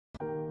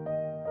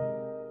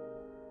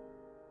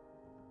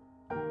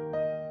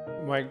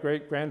My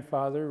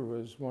great-grandfather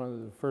was one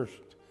of the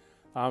first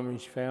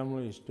Amish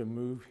families to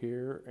move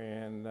here,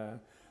 and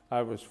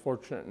I was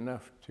fortunate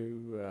enough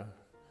to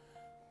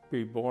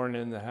be born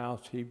in the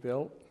house he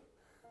built,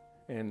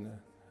 and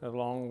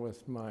along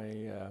with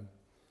my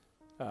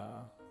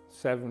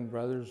 7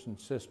 brothers and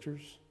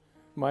sisters.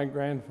 My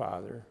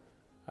grandfather,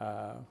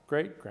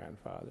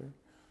 great-grandfather,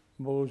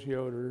 Mose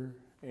Yoder,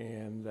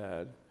 and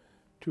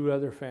 2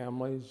 other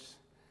families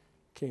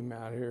came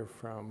out here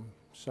from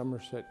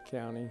Somerset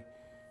County,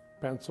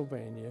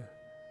 Pennsylvania,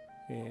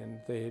 and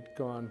they had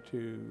gone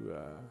to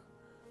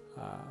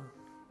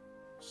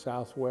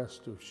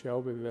southwest of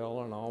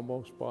Shelbyville and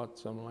almost bought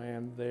some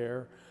land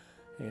there,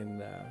 and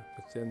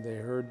but then they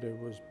heard there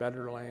was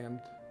better land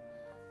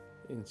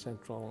in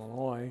central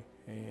Illinois,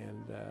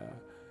 and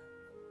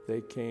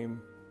they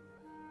came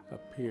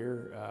up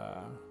here.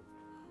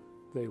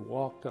 They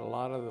walked a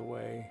lot of the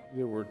way.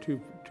 There were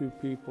two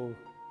people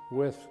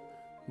with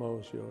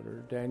Mose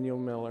Yoder, Daniel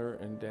Miller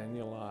and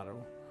Daniel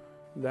Otto.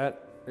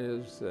 That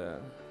is the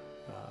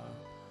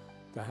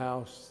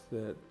house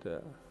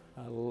that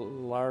a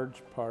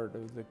large part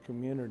of the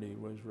community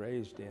was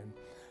raised in.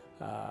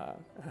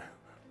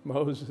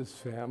 Moses'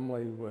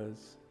 family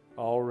was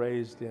all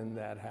raised in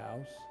that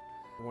house.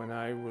 When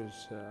I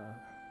was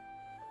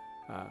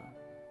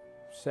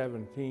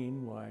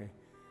 17, my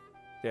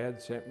dad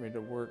sent me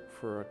to work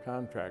for a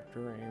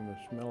contractor,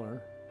 Amos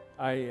Miller.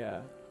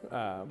 I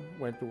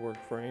went to work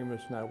for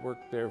Amos, and I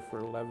worked there for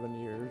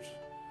 11 years.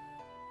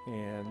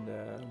 And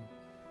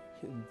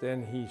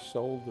then he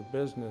sold the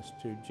business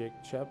to Jake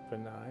Chupp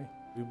and I.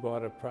 We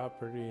bought a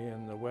property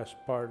in the west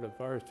part of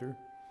Arthur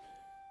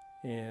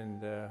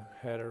and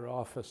had our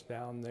office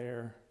down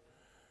there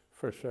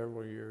for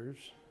several years.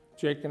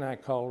 Jake and I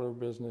called our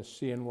business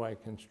C&Y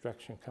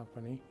Construction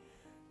Company,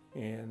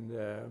 and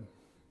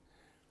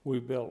we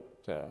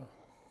built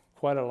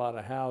quite a lot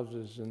of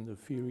houses in the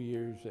few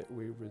years that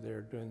we were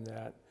there doing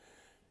that.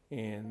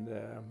 And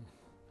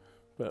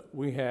but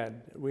we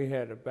had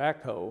a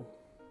backhoe,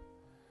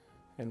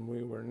 and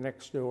we were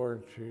next door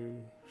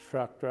to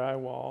Schrock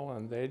Drywall,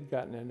 and they'd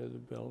gotten into the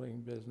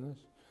building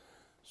business.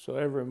 So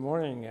every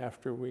morning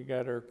after we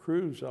got our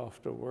crews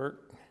off to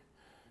work,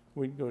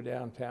 we'd go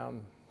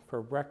downtown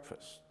for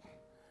breakfast.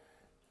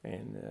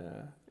 And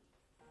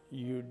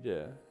you'd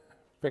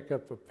pick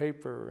up a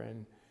paper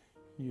and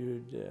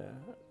you'd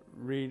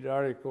read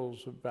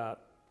articles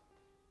about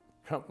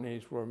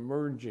companies were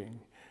merging,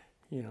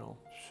 you know.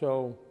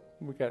 So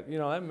we got, you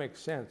know, that makes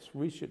sense.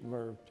 We should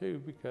merge too,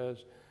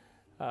 because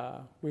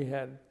they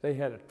had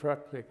a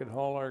truck that could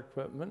haul our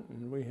equipment,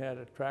 and we had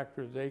a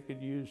tractor they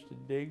could use to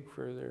dig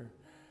for their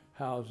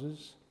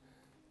houses.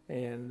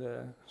 And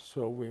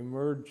so we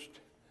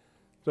merged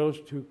those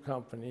 2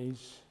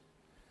 companies,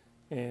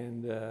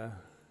 and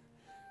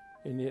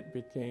it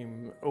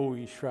became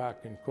O.E.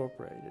 Schrock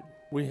Incorporated.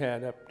 We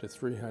had up to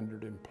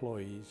 300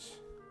 employees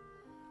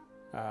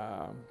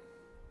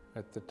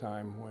at the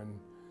time when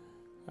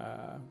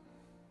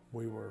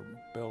we were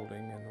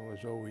building, and it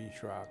was O.E.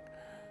 Schrock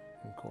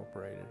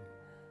Incorporated.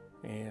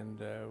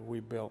 And we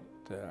built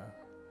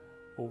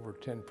over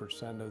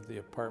 10% of the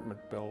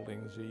apartment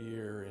buildings a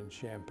year in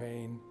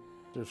Champaign.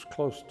 There's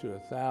close to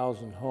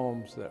 1,000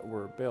 homes that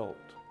were built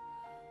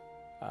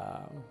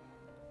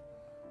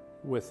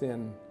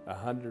within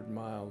 100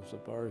 miles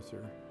of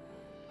Arthur.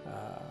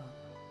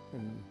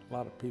 And a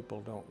lot of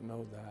people don't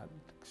know that,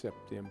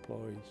 except the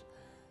employees.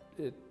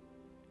 It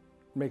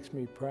makes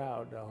me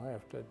proud, I'll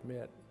have to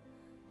admit,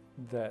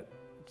 that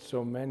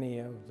so many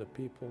of the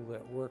people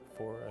that work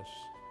for us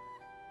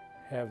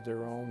have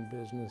their own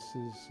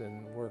businesses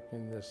and work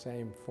in the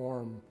same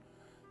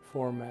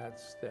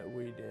formats that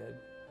we did.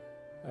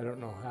 I don't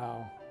know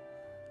how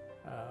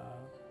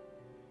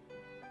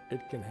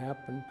it can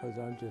happen, because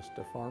I'm just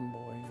a farm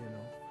boy, you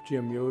know.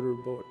 Jim Yoder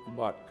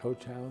bought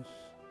Coach House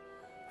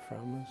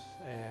from us,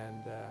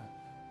 and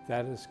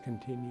that has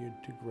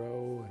continued to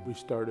grow. We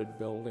started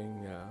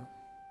building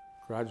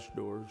garage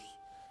doors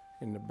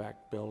in the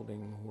back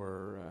building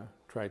where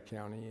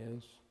Tri-County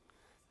is.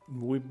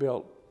 We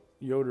built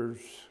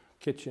Yoder's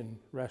Kitchen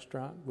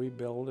Restaurant. We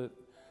built it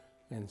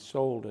and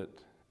sold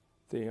it.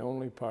 The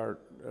only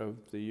part of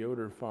the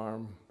Yoder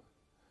farm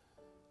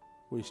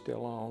we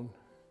still own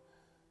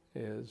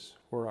is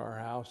where our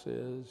house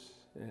is,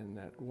 and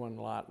that one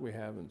lot we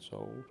haven't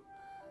sold.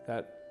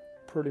 That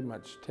pretty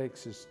much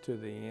takes us to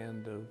the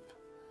end of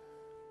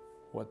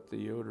what the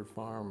Yoder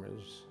farm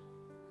is,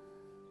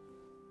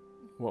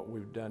 what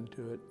we've done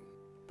to it.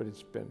 But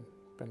it's been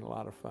a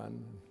lot of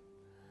fun,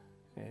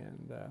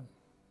 and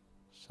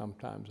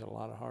sometimes a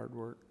lot of hard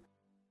work.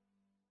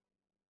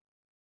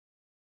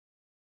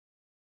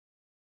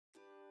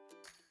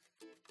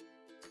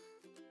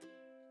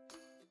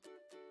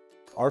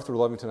 Arthur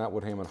Lovington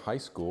Atwood Hammond High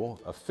School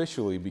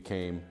officially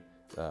became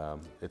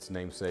its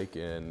namesake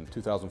in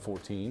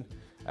 2014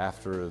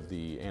 after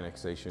the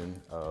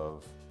annexation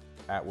of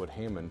Atwood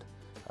Hammond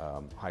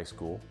High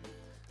School.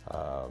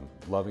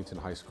 Lovington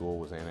High School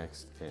was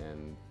annexed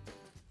in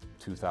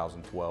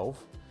 2012,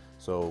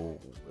 So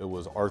it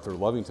was Arthur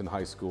Lovington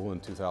High School in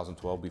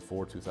 2012.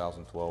 Before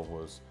 2012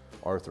 was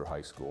Arthur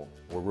High School.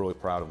 We're really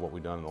proud of what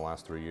we've done in the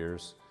last 3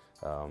 years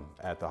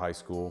at the high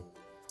school,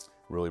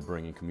 really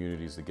bringing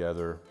communities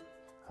together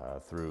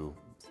through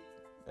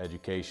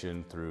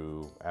education,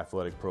 through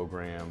athletic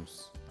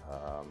programs,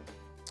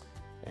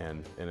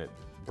 and it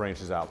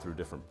branches out through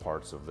different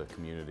parts of the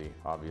community,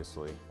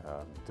 obviously.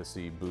 To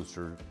see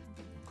booster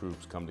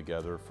groups come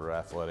together for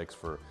athletics,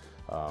 for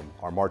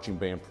our marching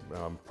band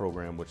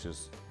program, which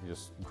is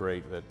just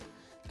great, that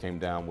came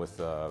down with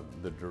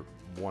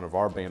one of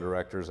our band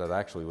directors that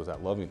actually was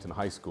at Lovington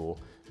High School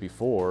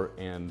before,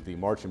 and the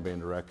marching band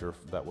director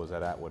that was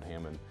at Atwood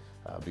Hammond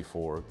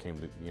before came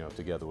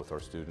together with our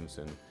students,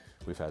 and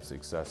we've had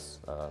success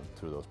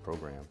through those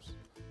programs.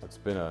 It's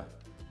been a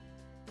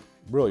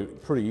really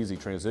pretty easy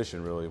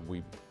transition, really.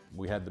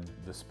 We had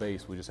the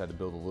space, we just had to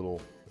build a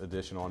little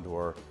addition onto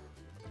our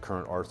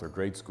current Arthur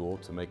grade school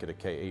to make it a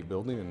K-8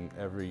 building, and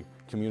every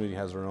community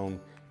has their own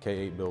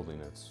K-8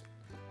 building. It's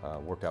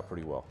worked out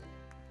pretty well.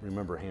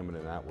 Remember, Hammond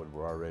and Atwood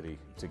were already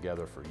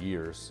together for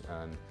years,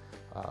 and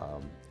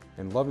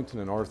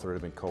Lovington and Arthur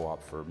had been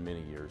co-op for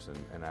many years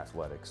in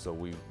athletics. So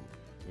we,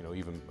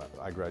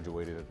 I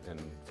graduated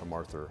from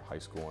Arthur High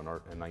School in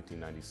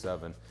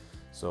 1997.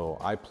 So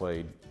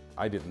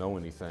I didn't know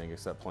anything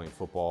except playing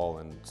football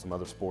and some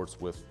other sports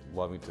with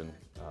Lovington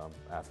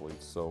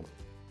athletes. So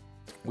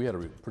we had a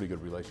pretty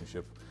good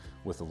relationship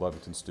with the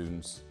Lovington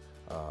students,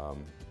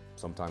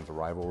 sometimes a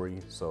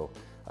rivalry. So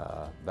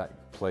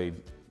that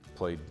played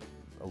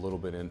a little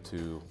bit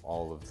into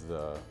all of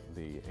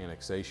the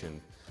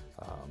annexation.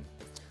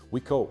 We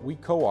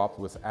co-opted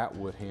with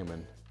Atwood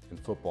Hammond in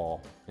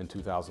football in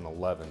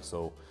 2011,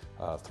 so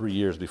 3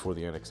 years before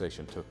the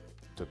annexation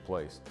took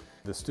place.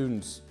 The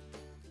students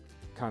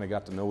kind of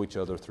got to know each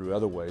other through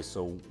other ways,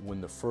 so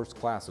when the first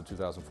class of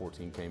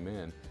 2014 came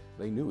in,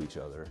 they knew each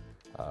other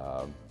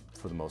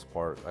for the most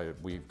part.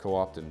 We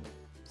co-opted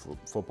in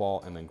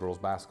football and then girls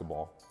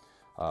basketball,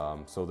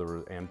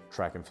 and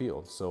track and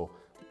field. So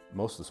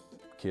most of the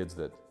kids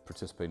that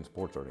participate in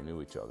sports already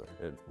knew each other.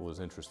 It was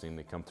interesting.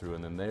 They come through,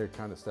 and then they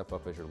kind of step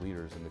up as your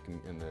leaders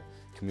in the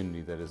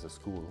community that is a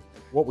school.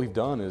 What we've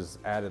done is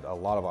added a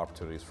lot of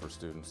opportunities for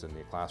students in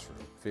the classroom.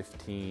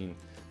 15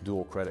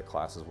 dual credit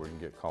classes where you can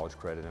get college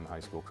credit and high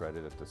school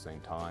credit at the same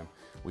time.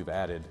 We've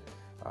added,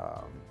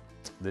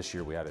 this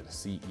year we added a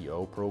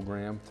CEO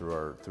program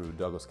through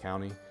Douglas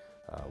County,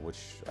 which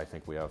I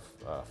think we have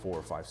 4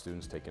 or 5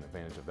 students taking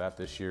advantage of that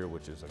this year,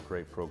 which is a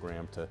great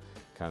program to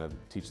kind of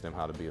teach them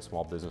how to be a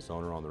small business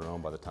owner on their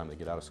own by the time they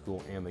get out of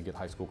school, and they get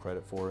high school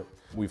credit for it.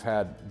 We've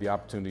had the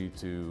opportunity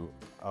to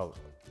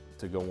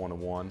go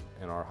one-on-one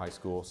in our high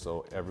school,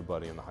 so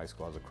everybody in the high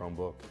school has a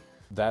Chromebook.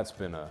 That's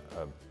been a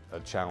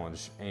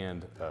challenge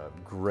and a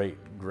great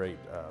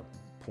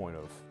point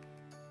of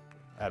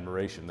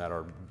admiration that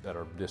our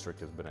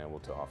district has been able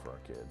to offer our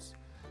kids.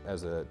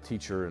 As a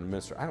teacher and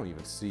administrator, I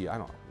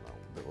don't know,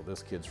 well,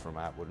 this kid's from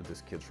Atwood, or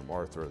this kid's from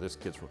Arthur, or this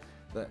kid's from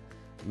that.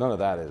 None of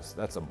that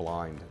that's a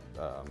blind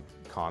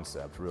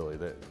concept, really.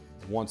 That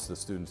once the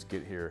students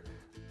get here,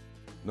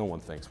 no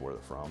one thinks where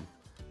they're from.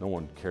 No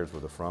one cares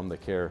where they're from. They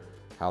care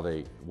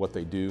what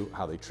they do,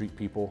 how they treat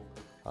people,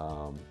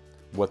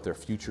 what their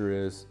future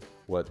is,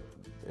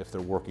 if they're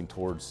working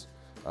towards,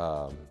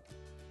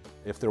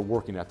 if they're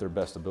working at their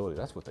best ability.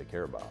 That's what they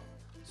care about.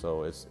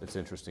 So it's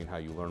interesting how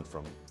you learn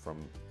from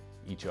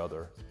each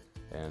other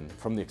and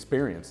from the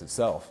experience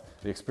itself.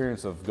 The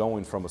experience of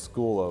going from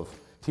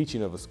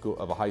teaching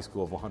of a high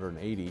school of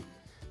 180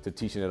 to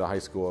teaching at a high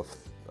school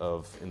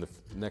in the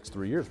next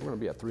 3 years, we're going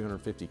to be at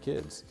 350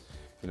 kids.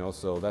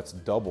 So that's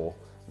double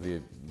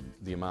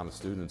the amount of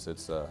students.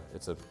 It's a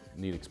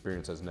neat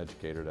experience as an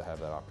educator to have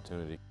that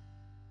opportunity.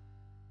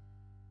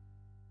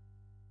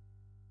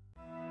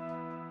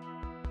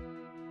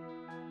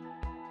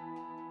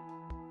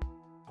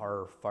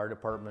 Our fire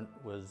department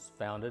was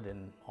founded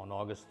on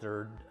August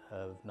 3rd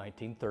of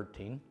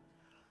 1913,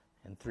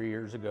 and 3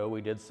 years ago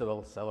we did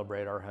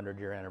celebrate our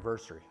 100-year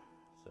anniversary.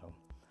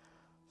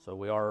 So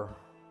we are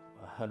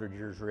 100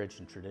 years rich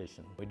in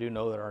tradition. We do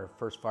know that our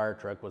first fire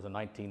truck was in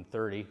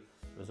 1930. It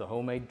was a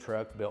homemade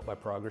truck built by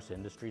Progress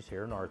Industries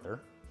here in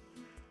Arthur.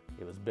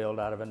 It was built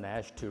out of a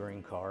Nash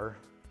touring car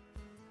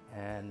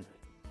and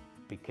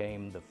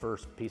became the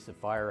first piece of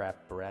fire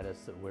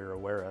apparatus that we're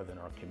aware of in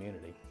our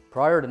community.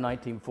 Prior to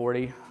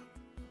 1940,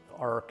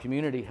 our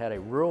community had a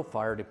rural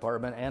fire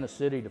department and a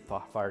city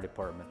fire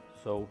department.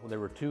 So there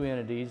were 2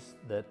 entities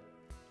that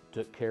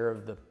took care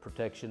of the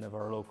protection of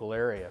our local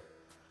area.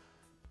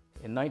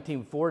 In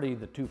 1940,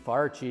 the 2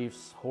 fire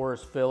chiefs,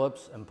 Horace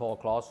Phillips and Paul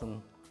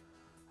Clausen,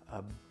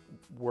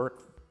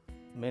 worked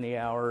many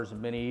hours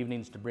and many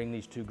evenings to bring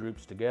these 2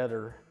 groups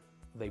together.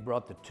 They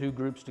brought the 2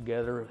 groups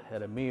together,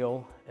 had a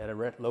meal at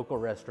a local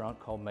restaurant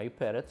called May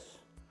Pettit's,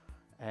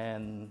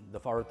 and the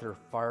Arthur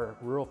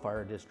Rural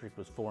Fire District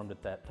was formed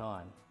at that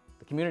time.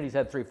 The community's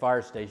had 3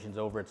 fire stations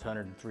over its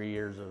 103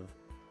 years of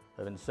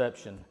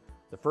inception.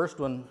 The first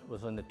one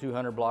was in the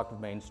 200 block of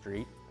Main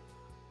Street.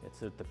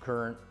 It's at the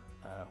current,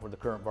 where the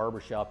current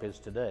barber shop is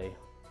today.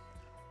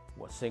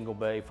 a single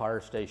bay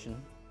fire station.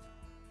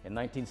 In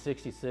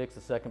 1966,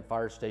 the second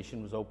fire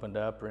station was opened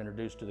up or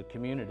introduced to the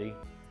community.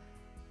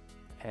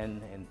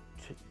 And in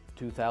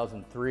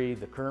 2003,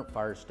 the current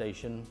fire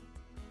station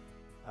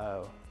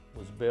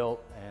was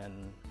built and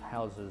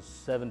houses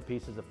 7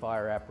 pieces of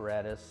fire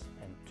apparatus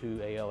and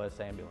 2 ALS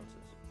ambulances.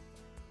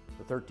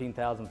 The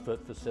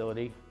 13,000-foot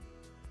facility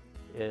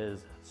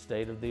is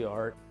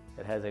state-of-the-art.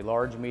 It has a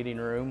large meeting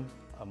room,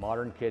 a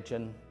modern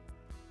kitchen,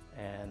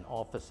 and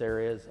office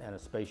areas, and a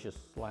spacious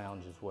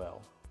lounge as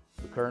well.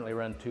 We currently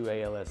run 2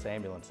 ALS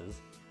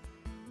ambulances,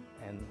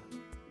 and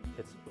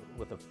it's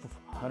with a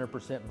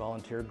 100%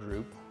 volunteer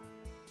group,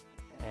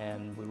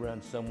 and we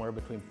run somewhere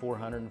between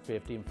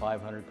 450 and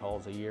 500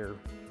 calls a year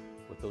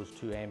with those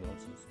 2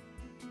 ambulances.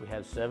 We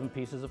have 7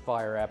 pieces of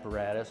fire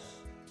apparatus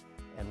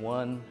and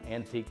 1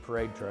 antique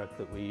parade truck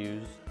that we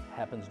use.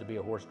 Happens to be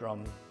a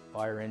horse-drawn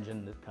fire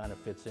engine that kind of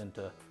fits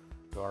into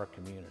our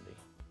community.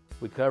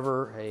 We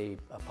cover a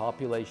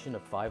population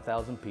of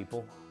 5,000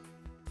 people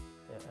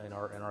in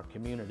our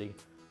community,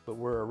 but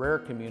we're a rare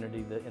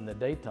community that in the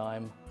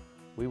daytime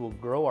we will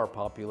grow our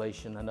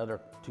population another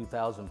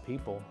 2,000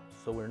 people.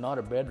 So we're not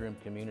a bedroom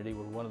community,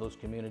 we're one of those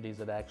communities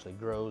that actually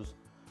grows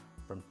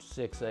from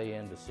 6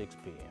 a.m. to 6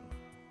 p.m.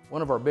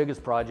 One of our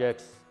biggest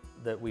projects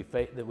that we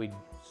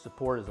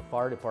support as a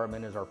fire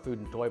department is our food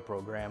and toy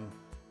program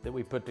that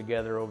we put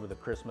together over the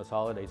Christmas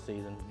holiday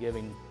season,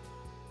 giving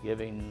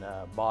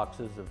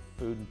boxes of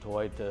food and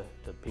toy to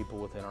people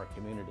within our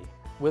community.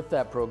 With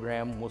that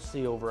program, we'll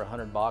see over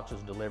 100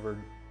 boxes delivered,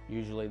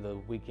 usually the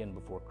weekend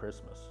before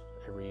Christmas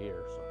every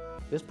year. So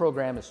this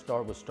program was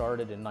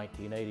started in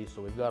 1980,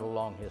 so we've got a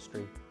long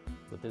history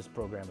with this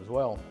program as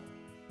well.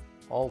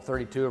 All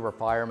 32 of our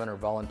firemen are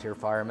volunteer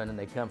firemen, and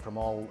they come from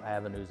all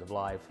avenues of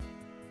life.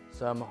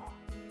 Some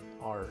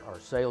are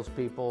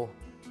salespeople,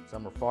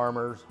 some are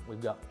farmers.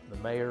 We've got the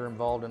mayor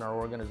involved in our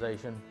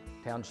organization,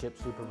 township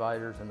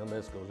supervisors, and the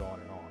list goes on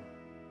and on.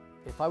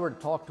 If I were to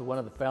talk to one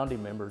of the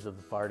founding members of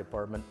the fire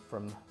department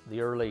from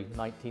the early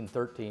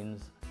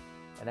 1913s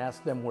and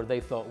ask them where they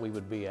thought we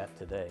would be at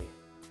today,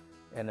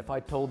 and if I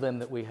told them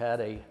that we had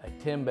a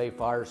 10-bay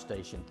fire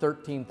station,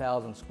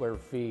 13,000 square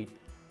feet,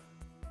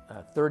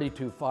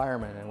 32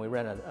 firemen, and we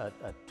ran a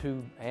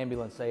 2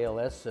 ambulance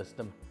ALS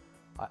system,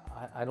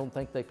 I don't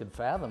think they could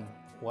fathom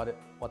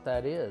what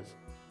that is.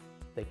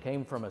 They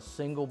came from a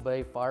single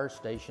bay fire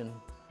station,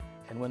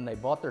 and when they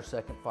bought their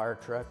second fire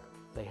truck,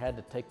 they had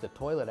to take the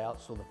toilet out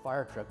so the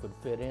fire truck would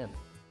fit in.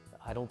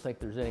 I don't think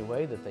there's any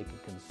way that they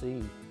could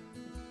conceive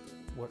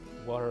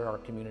where our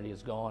community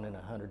has gone in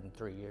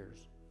 103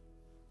 years.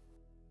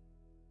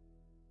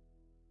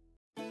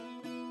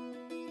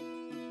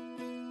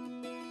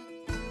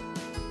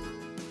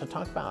 To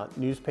talk about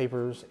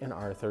newspapers in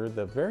Arthur,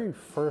 the very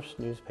first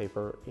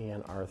newspaper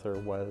in Arthur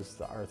was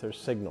the Arthur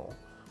Signal,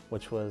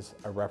 which was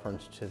a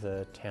reference to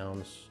the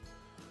town's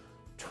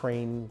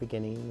train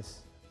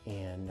beginnings,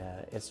 and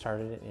it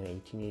started in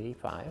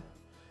 1885.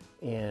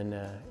 And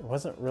it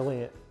wasn't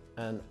really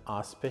an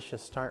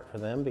auspicious start for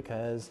them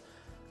because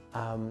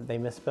they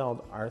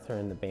misspelled Arthur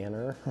in the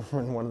banner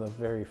in one of the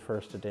very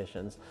first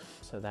editions,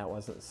 so that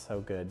wasn't so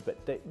good.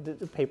 But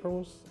the paper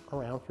was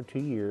around for 2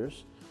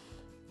 years.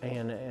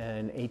 And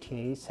in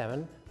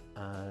 1887,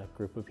 a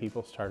group of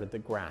people started the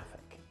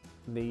Graphic.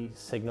 The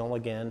Signal,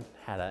 again,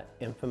 had an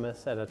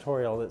infamous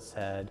editorial that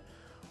said,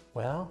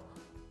 well,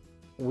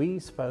 we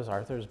suppose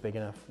Arthur's big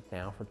enough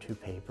now for 2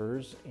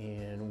 papers,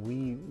 and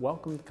we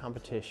welcome the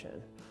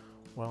competition.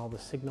 Well, the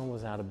Signal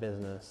was out of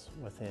business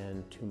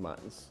within 2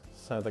 months.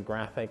 So the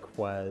Graphic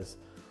was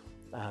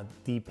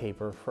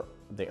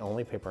the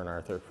only paper in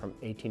Arthur from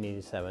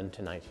 1887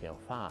 to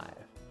 1905.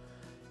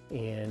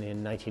 And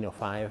in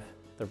 1905,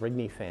 the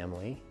Rigney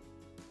family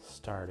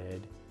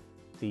started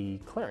the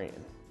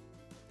Clarion.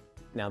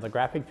 Now, the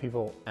Graphic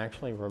people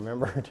actually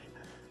remembered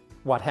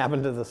what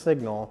happened to the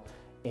Signal,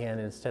 and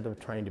instead of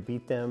trying to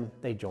beat them,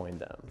 they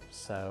joined them.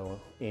 So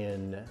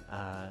in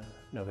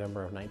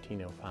November of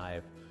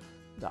 1905,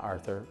 the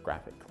Arthur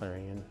Graphic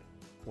Clarion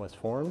was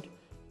formed,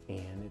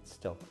 and it's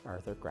still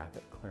Arthur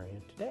Graphic Clarion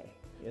today.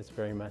 It's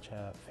very much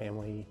a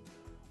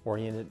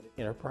family-oriented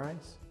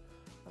enterprise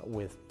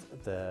with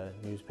the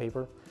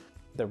newspaper.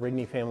 The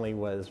Rigney family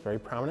was very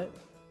prominent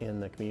in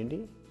the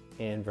community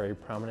and very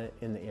prominent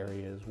in the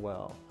area as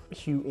well.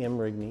 Hugh M.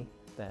 Rigney,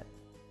 that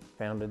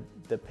founded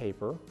the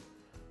paper,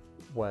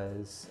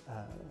 was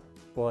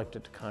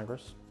elected to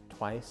Congress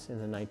twice in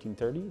the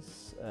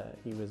 1930s.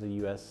 He was a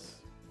U.S.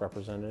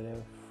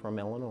 representative from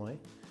Illinois,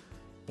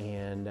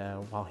 and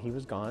while he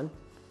was gone,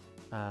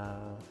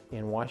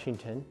 in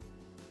Washington,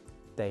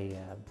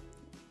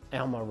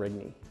 Alma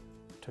Rigney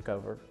took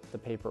over the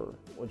paper,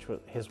 which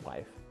was his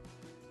wife.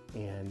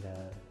 And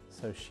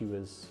so she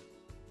was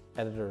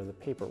editor of the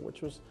paper,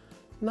 which was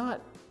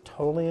not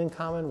totally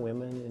uncommon.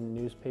 Women in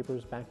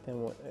newspapers back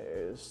then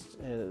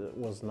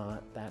was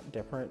not that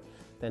different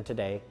than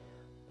today,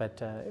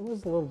 but it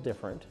was a little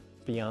different.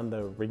 Beyond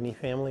the Rigney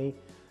family,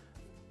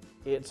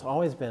 it's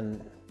always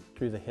been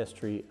through the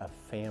history of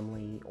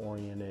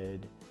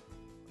family-oriented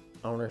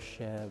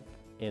ownership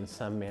in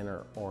some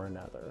manner or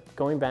another.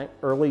 Going back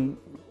early,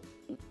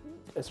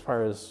 as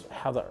far as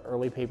how the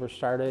early paper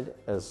started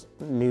as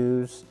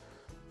news,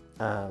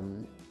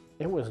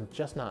 it was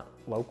just not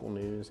local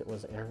news, it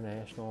was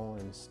international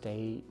and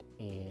state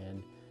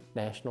and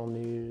national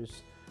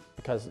news,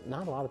 because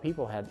not a lot of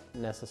people had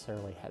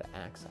necessarily had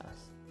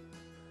access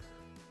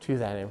to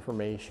that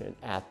information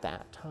at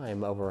that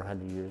time over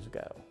 100 years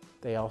ago.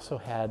 They also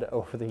had,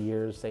 over the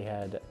years, they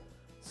had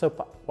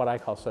what I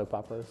call soap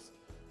operas.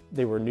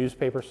 They were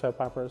newspaper soap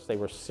operas. They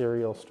were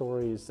serial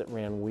stories that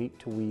ran week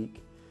to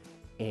week,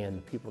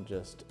 and people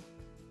just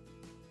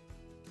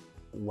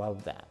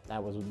loved that.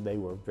 They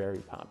were very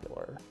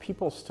popular.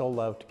 People still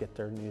love to get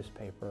their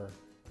newspaper,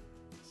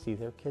 see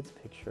their kid's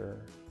picture,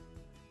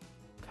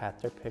 cut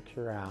their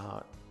picture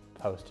out,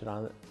 post it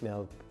on,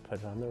 put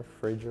it on the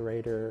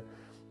refrigerator.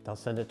 They'll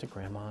send it to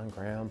grandma and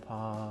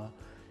grandpa,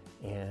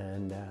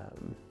 and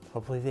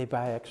hopefully they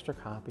buy extra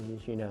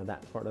copies,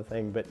 that sort of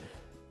thing. But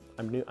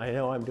I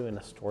know I'm doing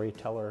a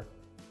storyteller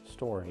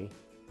story,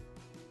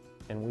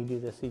 and we do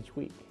this each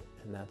week,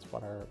 and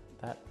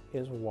that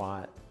is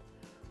what,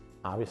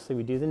 obviously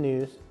we do the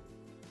news,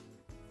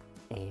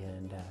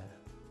 and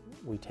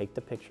we take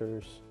the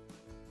pictures,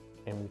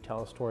 and we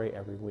tell a story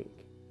every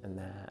week, and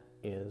that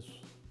is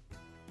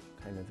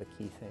kind of the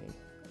key thing,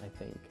 I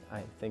think.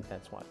 I think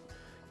that's what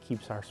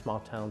keeps our small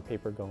town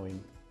paper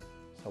going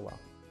so well.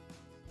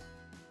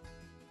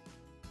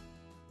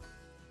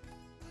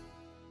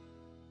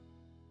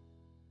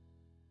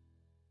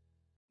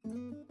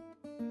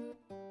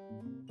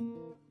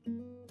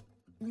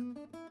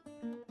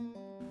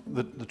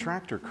 The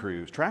tractor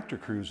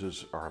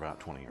cruises are about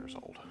 20 years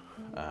old.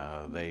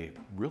 They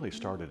really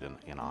started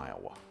in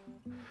Iowa,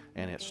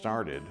 and it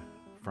started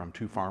from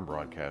two farm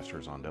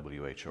broadcasters on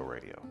WHO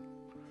radio.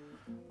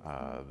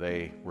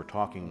 They were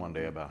talking one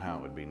day about how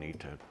it would be neat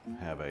to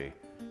have a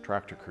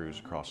tractor cruise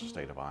across the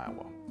state of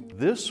Iowa.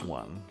 This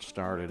one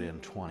started in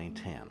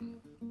 2010,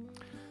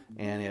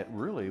 and it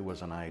really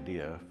was an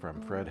idea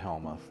from Fred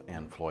Helmuth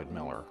and Floyd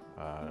Miller,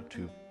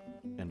 two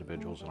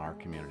individuals in our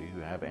community who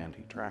have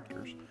antique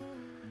tractors.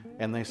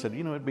 And they said,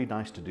 it'd be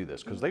nice to do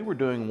this, because they were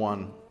doing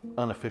one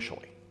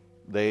unofficially.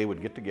 They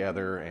would get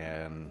together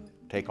and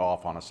take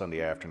off on a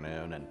Sunday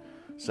afternoon, and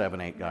 7,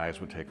 8 guys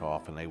would take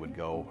off, and they would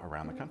go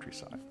around the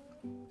countryside.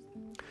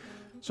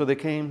 So they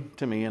came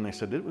to me and they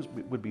said it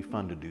would be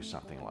fun to do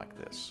something like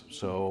this.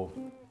 So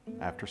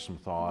after some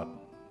thought,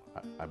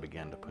 I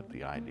began to put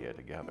the idea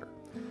together.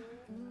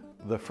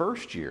 The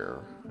first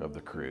year of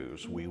the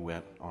cruise, we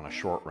went on a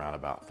short run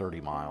about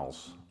 30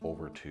 miles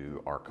over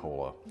to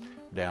Arcola,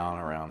 down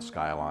around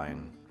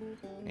Skyline,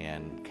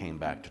 and came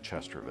back to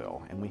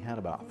Chesterville, and we had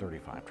about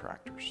 35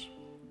 tractors.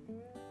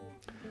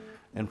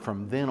 And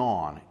from then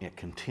on, it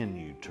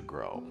continued to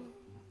grow.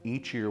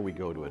 Each year we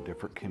go to a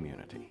different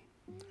community.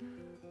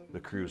 The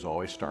cruise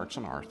always starts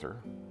in Arthur,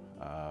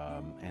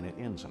 and it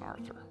ends in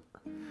Arthur.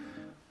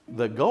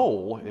 The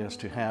goal is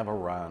to have a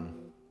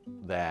run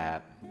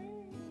that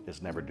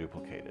is never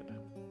duplicated.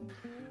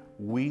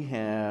 We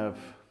have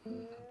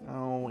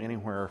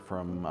anywhere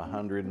from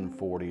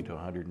 140 to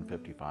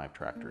 155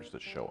 tractors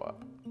that show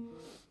up.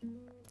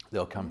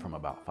 They'll come from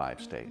about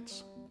 5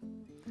 states.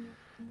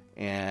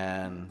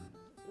 And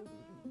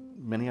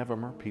many of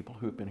them are people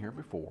who have been here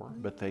before,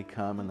 but they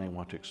come and they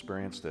want to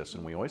experience this.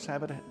 And we always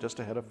have it just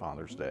ahead of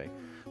Father's Day,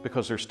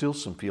 because there's still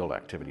some field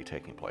activity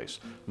taking place.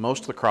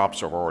 Most of the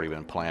crops have already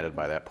been planted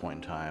by that point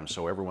in time,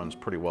 so everyone's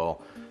pretty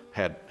well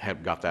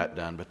had got that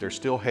done, but there's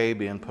still hay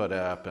being put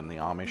up and the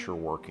Amish are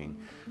working.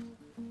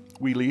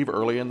 We leave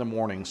early in the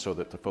morning so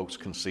that the folks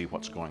can see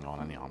what's going on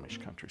in the Amish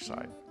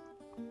countryside.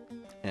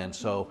 And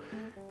so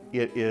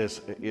it is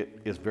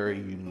very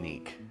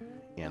unique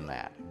in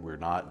that we're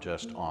not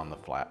just on the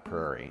flat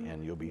prairie,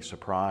 and you'll be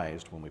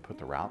surprised when we put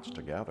the routes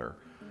together,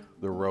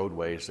 the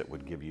roadways that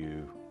would give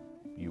you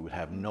would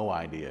have no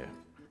idea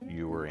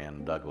you were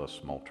in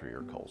Douglas, Moultrie,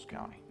 or Coles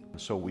County.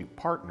 So we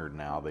partnered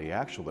now.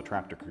 The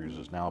tractor cruise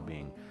is now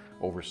being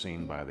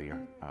overseen by the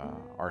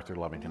Arthur,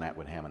 Lovington,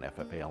 Atwood, Hammond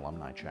FFA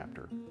alumni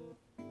chapter.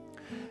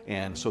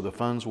 And so the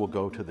funds will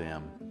go to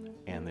them,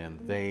 and then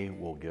they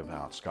will give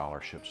out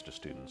scholarships to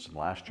students. And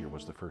last year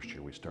was the first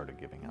year we started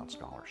giving out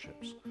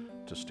scholarships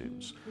to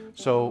students.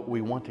 So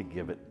we want to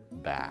give it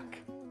back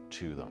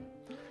to them.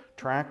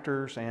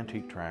 Tractors,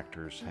 antique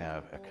tractors,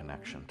 have a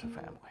connection to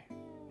family.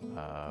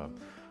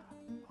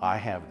 I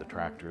have the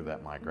tractor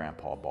that my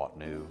grandpa bought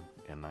new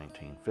in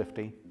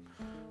 1950.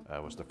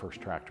 It was the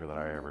first tractor that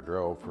I ever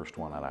drove, first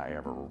one that I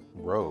ever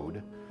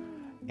rode.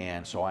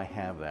 And so I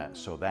have that.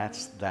 So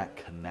that's that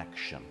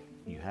connection.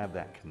 You have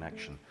that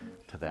connection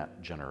to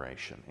that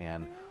generation.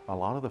 And a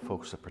lot of the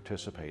folks that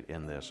participate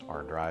in this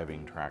are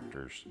driving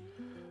tractors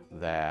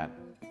that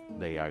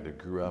they either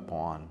grew up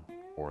on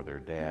or their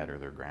dad or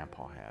their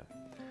grandpa had.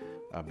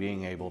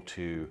 Being able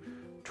to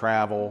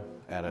travel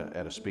at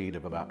a speed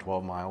of about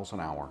 12 miles an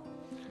hour,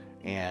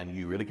 and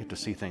you really get to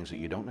see things that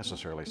you don't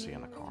necessarily see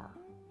in a car.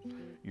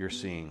 You're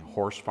seeing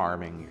horse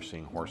farming, you're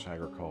seeing horse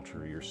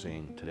agriculture, you're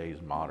seeing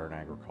today's modern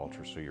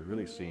agriculture. So you're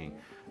really seeing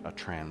a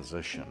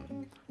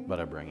transition, but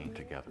a bringing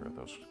together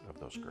of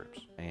those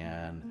groups.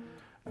 And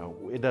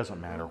it doesn't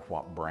matter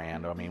what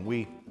brand. I mean,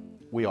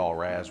 we all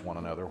razz one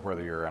another,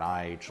 whether you're an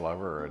IH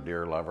lover or a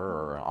deer lover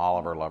or an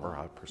Oliver lover.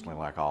 I personally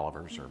like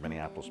Olivers or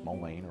Minneapolis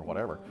Moline or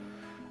whatever.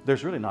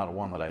 There's really not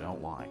one that I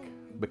don't like,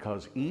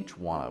 because each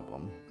one of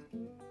them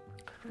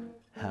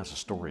has a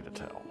story to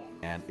tell.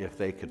 And if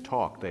they could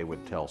talk, they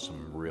would tell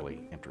some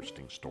really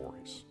interesting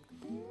stories.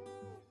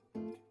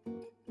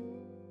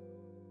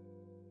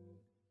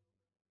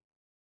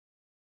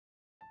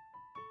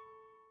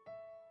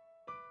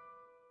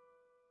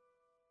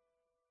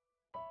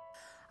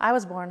 I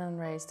was born and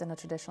raised in a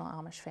traditional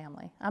Amish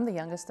family. I'm the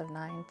youngest of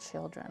 9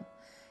 children.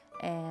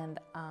 And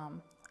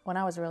when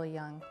I was really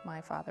young,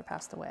 my father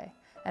passed away.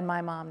 And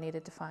my mom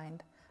needed to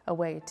find a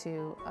way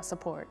to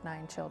support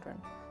 9 children.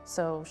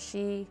 So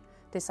she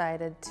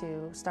decided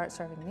to start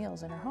serving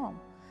meals in her home.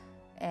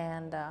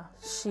 And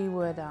she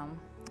would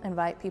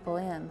invite people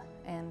in,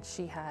 and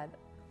she had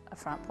a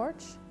front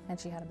porch and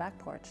she had a back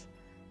porch.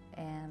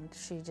 And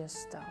she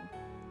just,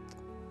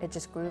 it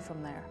just grew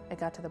from there. It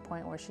got to the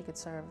point where she could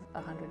serve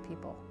 100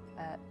 people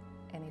at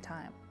any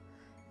time.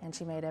 And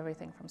she made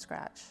everything from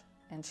scratch.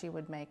 And she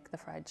would make the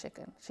fried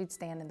chicken. She'd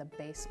stand in the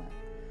basement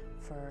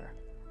for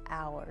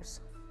hours,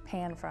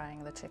 pan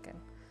frying the chicken.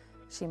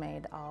 She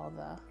made all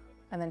the,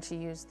 and then she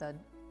used the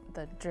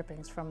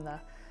drippings from the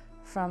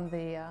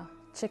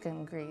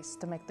chicken grease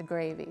to make the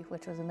gravy,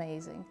 which was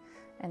amazing.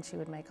 And she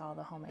would make all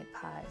the homemade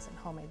pies and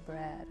homemade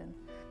bread.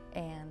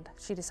 And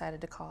she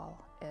decided to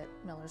call it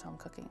Miller's Home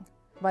Cooking.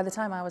 By the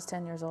time I was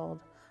 10 years old,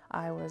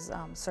 I was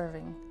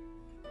serving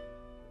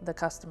the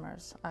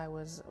customers. I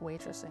was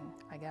waitressing,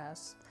 I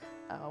guess,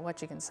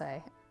 what you can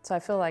say. So I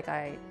feel like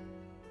I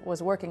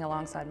was working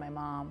alongside my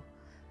mom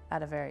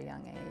at a very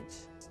young age.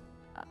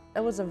 It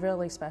was a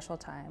really special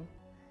time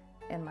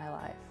in my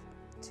life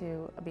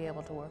to be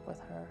able to work with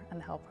her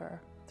and help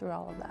her through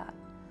all of that.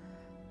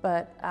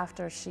 But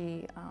after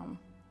she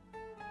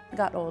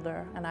got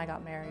older and I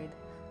got married,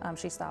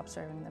 she stopped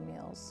serving the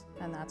meals,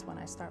 and that's when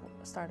I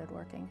started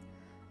working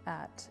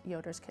at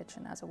Yoder's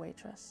Kitchen as a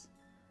waitress.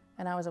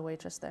 And I was a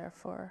waitress there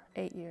for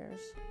 8 years,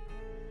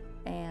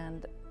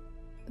 and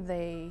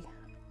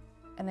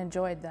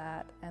enjoyed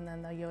that. And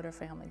then the Yoder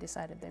family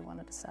decided they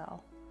wanted to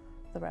sell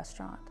the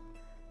restaurant,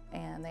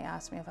 and they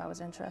asked me if I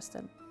was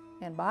interested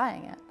in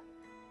buying it,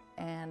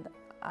 and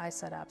I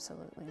said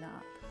absolutely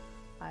not.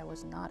 I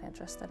was not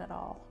interested at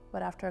all.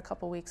 But after a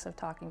couple weeks of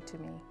talking to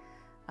me,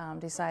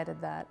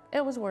 decided that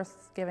it was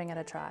worth giving it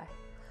a try.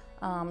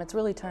 It's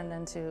really turned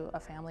into a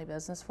family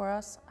business for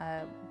us.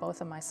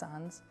 Both of my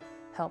sons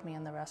help me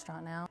in the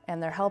restaurant now,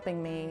 and they're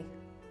helping me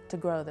to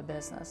grow the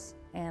business.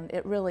 And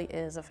it really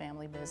is a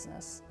family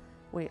business.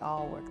 We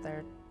all work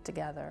there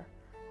together,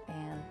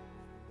 and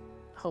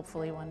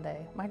hopefully one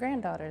day my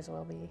granddaughters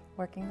will be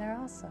working there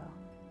also.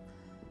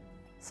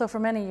 So for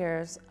many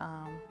years,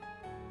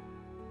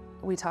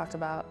 we talked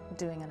about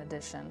doing an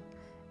addition,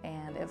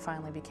 and it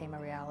finally became a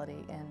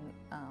reality in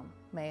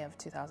May of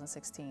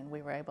 2016.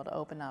 We were able to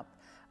open up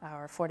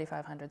our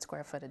 4,500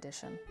 square foot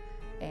addition,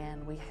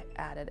 and we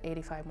added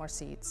 85 more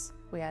seats.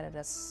 We added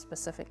a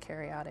specific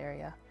carry-out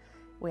area.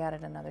 We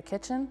added another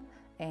kitchen,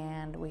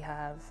 and we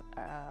have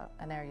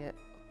an area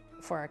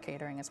for our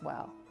catering as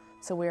well.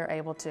 So we were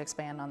able to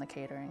expand on the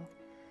catering.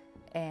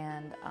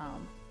 And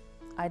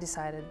I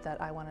decided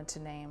that I wanted to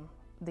name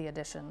the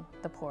addition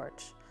the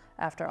porch,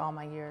 after all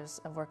my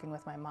years of working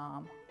with my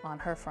mom on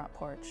her front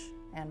porch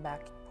and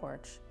back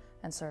porch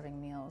and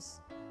serving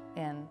meals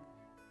in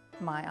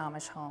my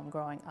Amish home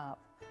growing up.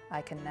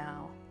 I can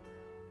now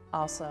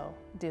also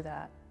do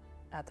that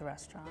at the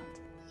restaurant.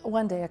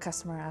 One day a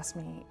customer asked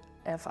me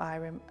if I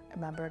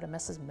remembered a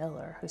Mrs.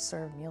 Miller who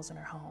served meals in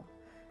her home.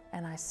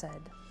 And I said,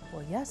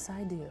 well, yes,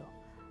 I do.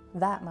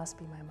 That must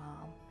be my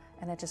mom.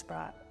 And it just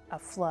brought a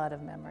flood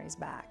of memories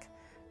back,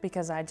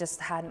 because I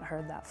just hadn't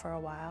heard that for a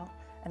while.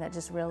 And it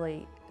just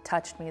really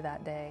touched me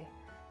that day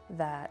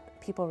that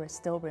people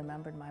still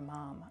remembered my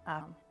mom.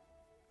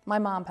 My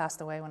mom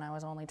passed away when I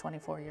was only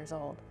 24 years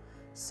old.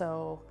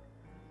 So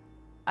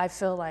I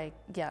feel like,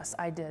 yes,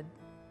 I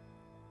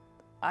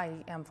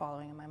am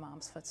following in my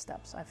mom's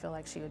footsteps. I feel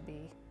like she would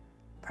be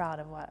proud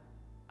of what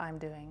I'm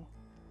doing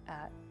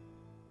at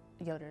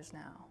Yoder's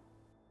now.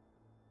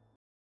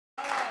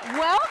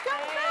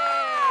 Welcome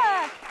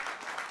back!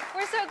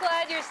 We're so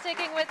glad you're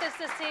sticking with us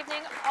this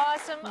evening.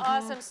 Awesome,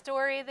 awesome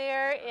story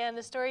there. And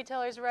the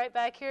storyteller's right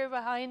back here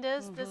behind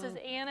us. This is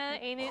Anna.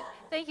 Amy,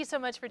 thank you so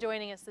much for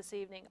joining us this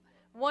evening.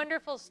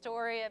 Wonderful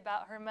story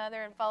about her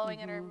mother and following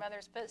in her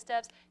mother's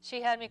footsteps.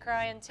 She had me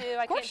crying too.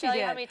 I can't tell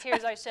you how many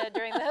tears I shed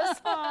during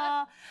this.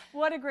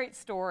 What a great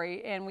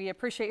story, and we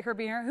appreciate her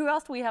being here. Who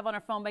else do we have on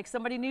our phone? Make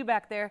somebody new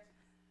back there.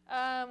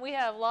 We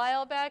have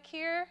Lyle back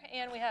here,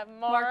 and we have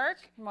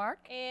Mark.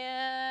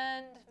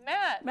 And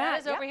Matt. Matt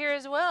is over here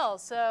as well.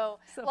 So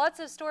lots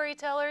of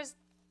storytellers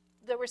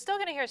that we're still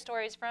going to hear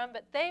stories from,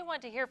 but they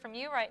want to hear from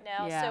you right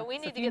now. So we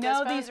need to get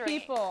those phones ringing.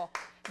 People.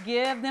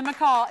 give them a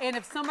call. And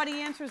if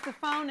somebody answers the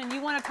phone and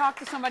you want to talk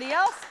to somebody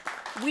else,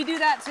 we do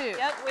that too.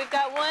 Yep, we've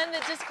got one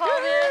that just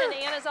called in, and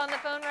Anna's on the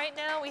phone right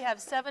now. We have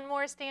 7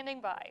 more standing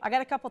by. I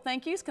got a couple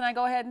thank yous. Can I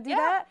go ahead and do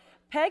that?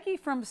 Peggy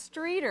from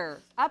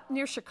Streeter, up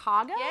near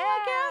Chicago,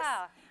 I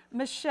guess.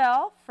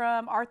 Michelle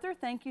from Arthur,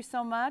 thank you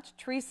so much.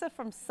 Teresa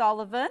from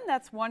Sullivan,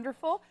 that's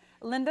wonderful.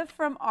 Linda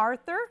from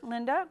Arthur,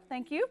 Linda,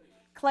 thank you.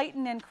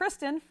 Clayton and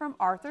Kristen from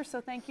Arthur,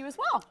 so thank you as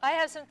well. I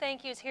have some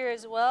thank yous here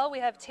as well. We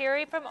have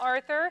Terry from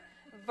Arthur,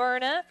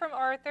 Verna from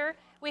Arthur.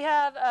 We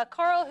have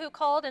Carl who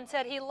called and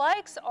said he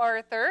likes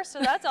Arthur, so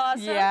that's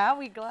awesome. Yeah,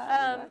 we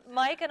glad.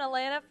 Mike and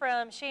Alana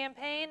from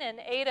Champaign, and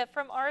Ada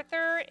from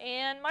Arthur,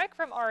 and Mike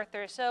from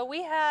Arthur. So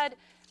we had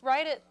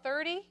right at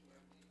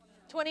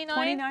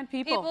 29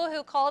 people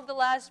who called the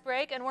last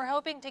break, and we're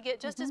hoping to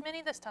get just as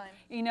many this time.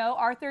 You know,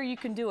 Arthur, you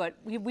can do it.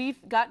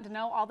 We've gotten to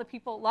know all the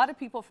people, a lot of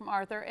people from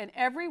Arthur, and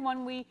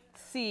everyone we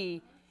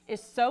see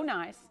is so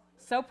nice,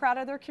 so proud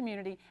of their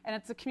community, and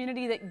it's a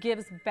community that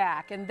gives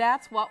back, and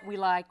that's what we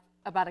like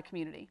about a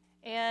community.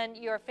 And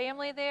your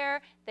family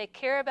there, they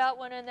care about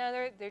one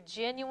another, they're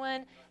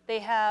genuine, they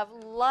have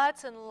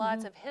lots and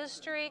lots of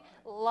history,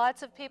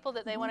 lots of people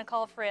that they want to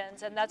call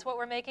friends, and that's what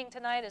we're making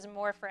tonight, is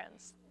more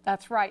friends.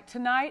 That's right.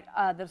 Tonight,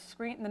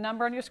 the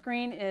number on your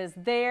screen is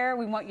there.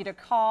 We want you to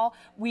call.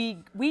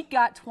 We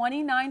got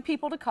 29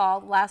 people to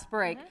call last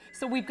break,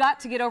 so we've got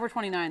to get over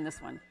 29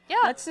 this one. Yeah.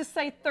 Let's just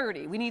say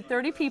 30. We need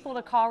 30 people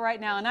to call right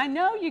now, and I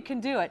know you can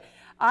do it.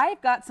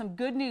 I've got some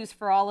good news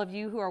for all of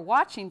you who are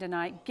watching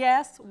tonight.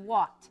 Guess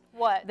what?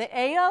 What? The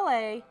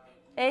ALAH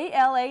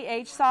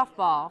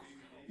softball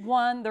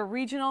won the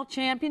regional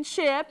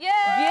championship. Yay!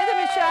 Give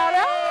them a shout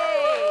out.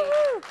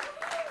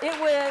 It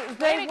was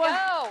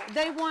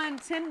they won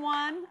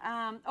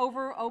 10-1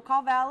 over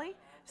Ocala Valley.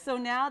 So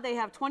now they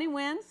have 20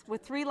 wins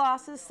with 3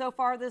 losses so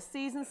far this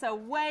season. So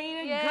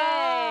way to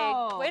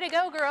go! Way to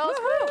go, girls!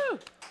 Woo-hoo.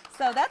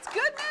 So that's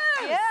good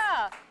news.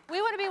 Yeah. We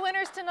want to be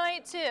winners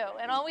tonight too,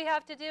 and all we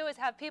have to do is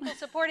have people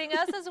supporting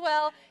us as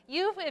well.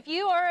 If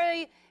you are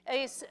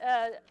a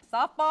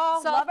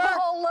softball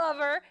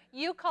lover,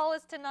 you call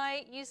us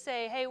tonight. You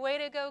say, "Hey, way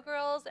to go,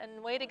 girls!"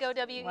 and "Way to go,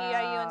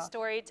 WEIU and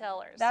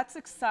Storytellers." That's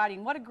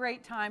exciting. What a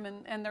great time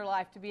in their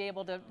life to be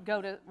able to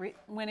go to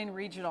winning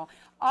regional.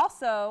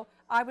 Also,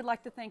 I would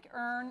like to thank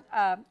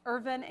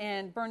Irvin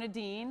and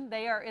Bernadine.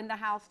 They are in the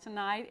house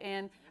tonight,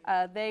 and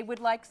they would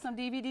like some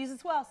DVDs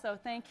as well. So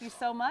thank you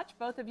so much,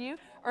 both of you.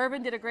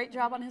 Irvin did a great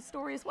job on his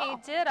story as well.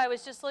 He did. I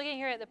was just looking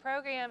here at the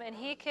program, and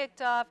he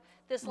kicked off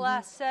this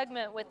last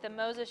segment with the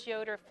Moses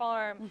Yoder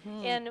farm.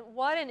 And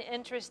what an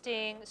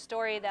interesting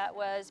story that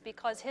was,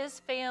 because his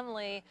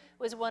family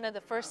was one of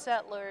the first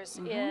settlers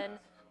in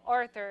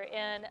Arthur,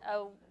 and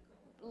a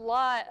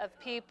lot of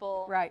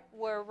people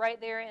were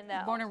right there in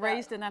that born and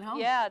raised in that home.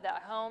 Yeah,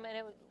 that home, and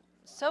it was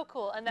so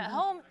cool. And that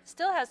home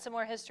still has some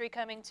more history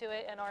coming to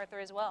it in Arthur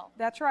as well.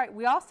 That's right.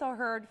 We also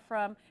heard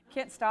from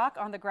Kent Stock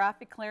on the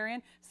graphic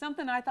Clarion.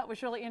 Something I thought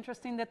was really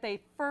interesting, that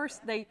they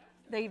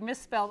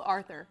misspelled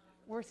Arthur.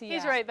 Where's he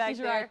He's at? right back He's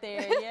there. Right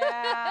there.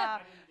 Yeah.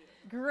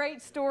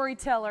 Great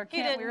storyteller, Kent.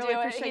 He didn't we really do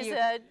it. appreciate He you.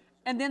 said.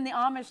 And then the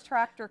Amish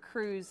tractor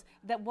cruise.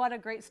 What a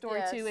great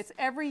story too. It's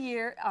every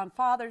year on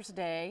Father's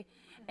Day.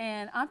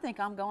 And I think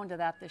I'm going to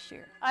that this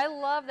year. I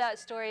love that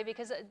story,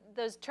 because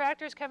those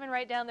tractors coming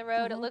right down the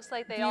road, it looks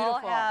like they all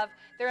have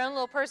their own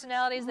little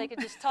personalities. They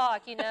could just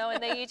talk, you know,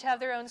 and they each have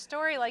their own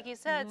story, like you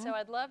said. So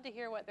I'd love to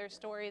hear what their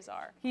stories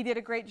are. He did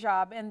a great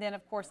job. And then,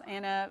 of course,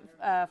 Anna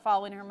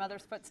following her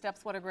mother's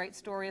footsteps. What a great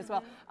story as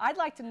well. I'd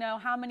like to know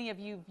how many of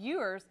you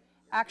viewers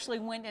actually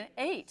went and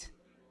ate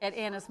at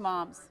Anna's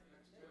mom's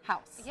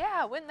house.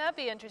 Yeah, wouldn't that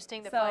be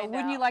interesting to find out? So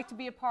wouldn't you like to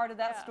be a part of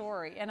that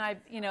story? And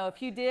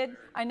if you did,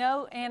 I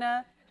know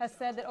Anna has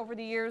said that over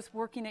the years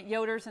working at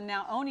Yoder's and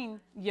now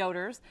owning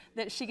Yoder's,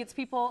 that she gets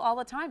people all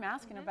the time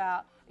asking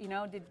about,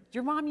 did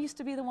your mom used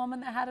to be the woman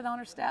that had it on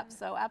her steps?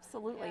 So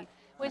absolutely. Yeah.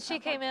 When she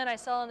came in, I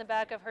saw on the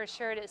back of her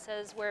shirt, it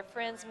says, "Where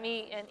friends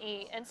meet and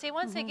eat." And see,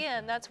 once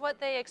again, that's what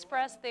they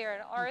express there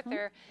in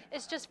Arthur.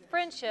 It's just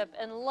friendship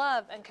and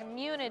love and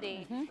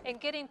community and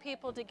getting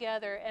people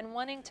together and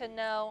wanting to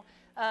know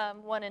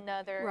one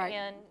another. Right.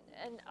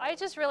 And I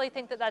just really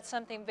think that that's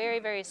something very,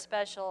 very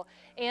special.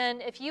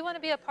 And if you want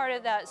to be a part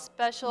of that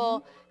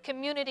special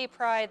community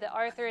pride that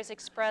Arthur is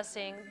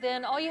expressing,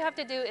 then all you have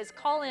to do is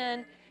call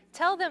in,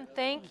 tell them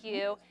thank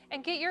you,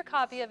 and get your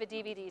copy of a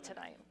DVD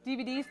tonight.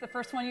 DVDs, the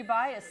first one you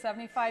buy is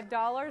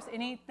 $75.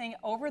 Anything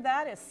over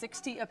that is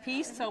 $60 a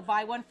piece. So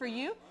buy one for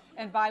you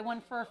and buy one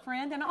for a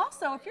friend. And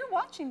also, if you're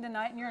watching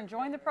tonight and you're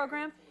enjoying the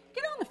program,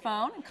 get on the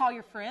phone and call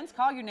your friends,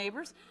 call your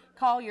neighbors,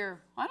 call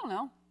your,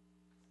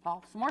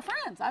 call some more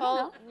friends. I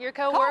don't know. Your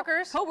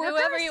coworkers, coworkers,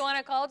 whoever you want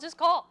to call, just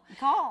call.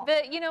 Call.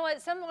 But you know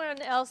what?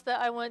 Someone else that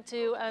I want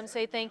to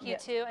say thank you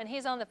to, and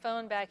he's on the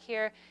phone back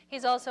here.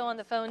 He's also on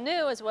the phone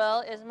new as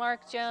well, is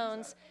Mark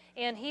Jones.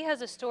 And he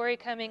has a story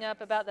coming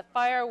up about the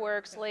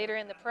fireworks later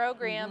in the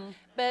program.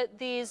 But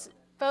these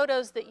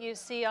photos that you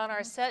see on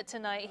our set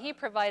tonight, he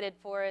provided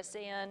for us.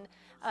 And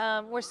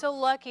we're so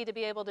lucky to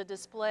be able to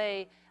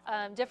display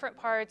different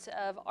parts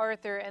of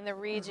Arthur and the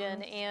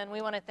region, and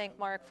we want to thank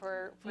Mark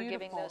for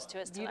giving those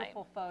to us tonight.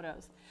 Beautiful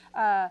photos.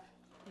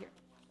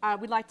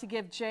 We'd like to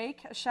give Jake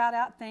a shout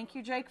out. Thank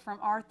you, Jake, from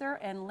Arthur,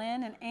 and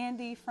Lynn and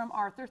Andy from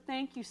Arthur.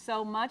 Thank you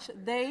so much.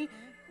 They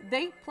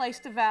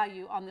placed a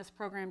value on this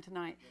program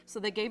tonight. So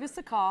they gave us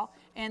a call,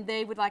 and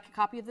they would like a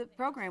copy of the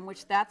program,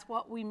 which that's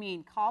what we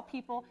mean. Call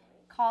people,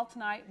 call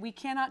tonight. We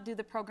cannot do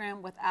the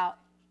program without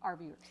our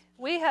viewers.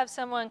 We have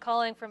someone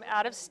calling from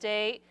out of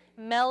state.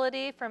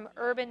 Melody from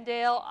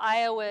Urbandale,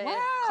 Iowa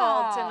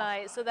called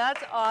tonight. So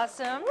that's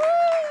awesome.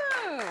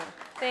 Woo!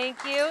 Thank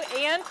you.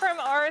 And from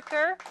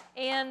Arthur.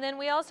 And then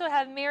we also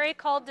have Mary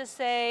called to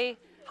say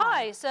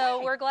hi.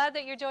 So we're glad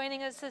that you're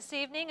joining us this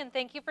evening, and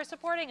thank you for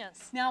supporting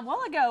us. Now, a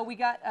while ago, we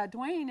got,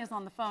 Dwayne is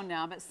on the phone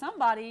now, but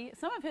some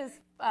of his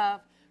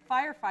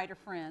firefighter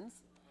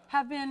friends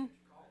have been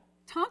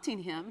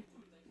taunting him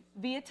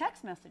via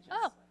text messages.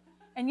 Oh.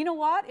 And you know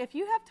what? If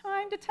you have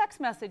time to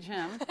text message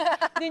him,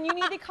 then you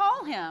need to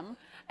call him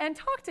and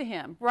talk to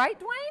him. Right,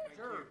 Dwayne?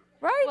 Sure.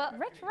 Right? Well,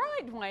 that's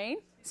right, Dwayne.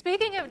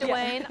 Speaking of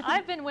Dwayne,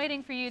 I've been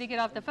waiting for you to get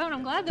off the phone.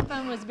 I'm glad the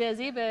phone was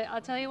busy, but I'll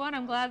tell you what,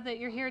 I'm glad that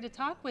you're here to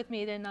talk with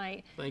me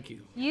tonight. Thank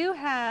you. You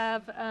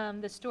have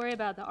the story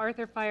about the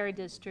Arthur Fire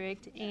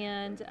District,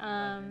 and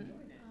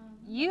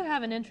you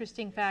have an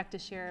interesting fact to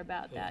share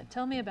about that.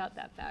 Tell me about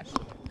that fact.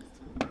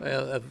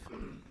 Well,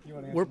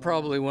 we're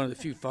probably one of the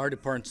few fire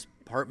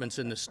departments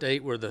in the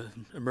state where the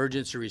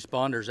emergency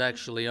responders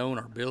actually own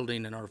our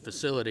building and our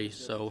facility.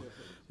 So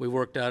we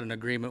worked out an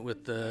agreement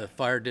with the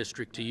fire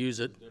district to use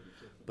it,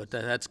 but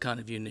that's kind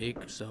of unique.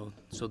 So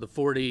the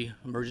 40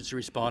 emergency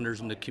responders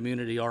in the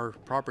community are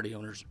property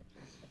owners.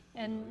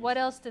 And what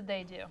else did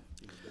they do?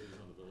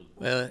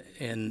 Well,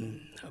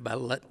 and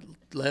about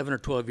 11 or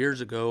 12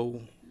 years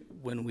ago,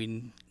 when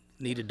we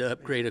needed to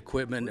upgrade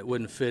equipment that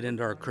wouldn't fit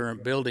into our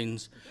current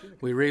buildings,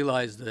 we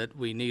realized that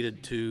we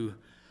needed to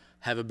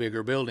have a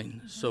bigger building.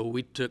 So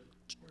we took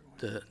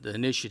the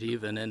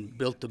initiative and then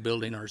built the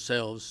building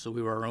ourselves. So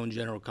we were our own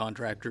general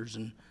contractors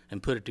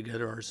and put it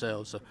together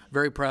ourselves. So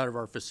very proud of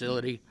our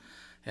facility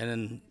and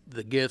then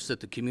the gifts that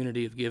the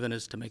community have given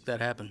us to make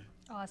that happen.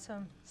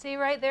 Awesome. See,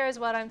 right there is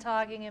what I'm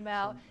talking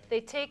about. They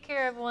take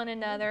care of one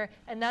another,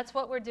 and that's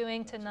what we're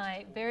doing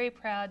tonight. Very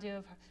proud to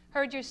have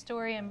heard your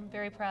story. I'm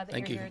very proud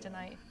that you're here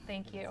tonight.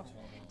 Thank you.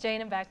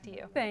 Jane, and back to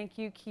you. Thank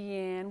you,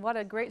 Kian. What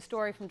a great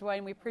story from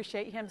Dwayne. We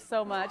appreciate him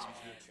so much.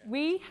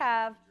 We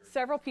have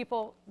several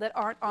people that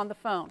aren't on the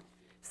phone.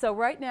 So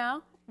right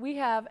now, we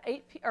have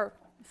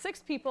 6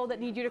 people that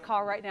need you to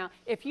call right now.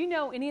 If you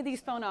know any of these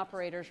phone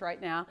operators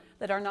right now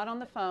that are not on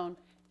the phone,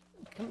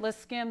 let's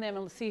skim them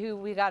and see who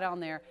we got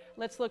on there.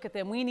 Let's look at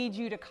them. We need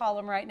you to call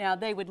them right now.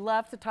 They would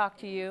love to talk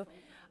to you.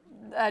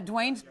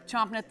 Dwayne's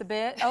chomping at the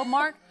bit. Oh,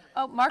 Mark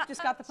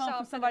just got the phone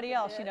from somebody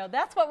else. You know,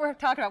 that's what we're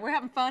talking about. We're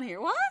having fun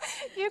here. What?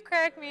 You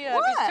crack me up.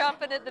 What? He's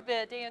chomping at the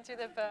bit to answer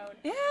the phone.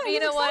 Yeah, but you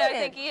know what? I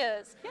think he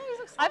is. Yeah, he's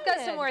excited. I've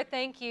got some more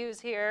thank yous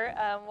here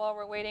while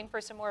we're waiting for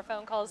some more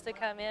phone calls to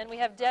come in. We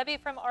have Debbie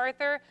from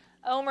Arthur,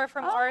 Omer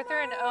from Arthur,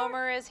 and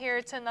Omer is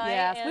here tonight.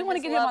 Yes, and we want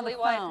to get him on the phone.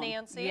 wife,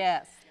 Nancy.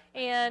 Yes.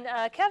 And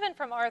Kevin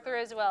from Arthur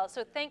as well.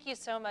 So thank you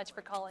so much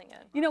for calling in.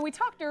 You know, we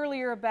talked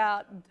earlier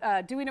about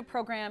doing a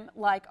program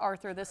like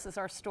Arthur, This Is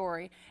Our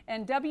Story.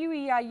 And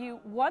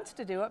WEIU wants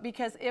to do it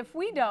because if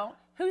we don't,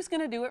 who's going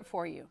to do it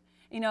for you?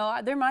 You know,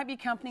 there might be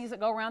companies that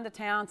go around the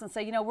towns and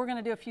say, you know, we're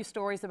going to do a few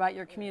stories about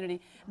your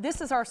community. This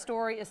Is Our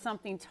Story is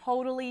something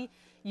totally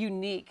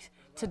unique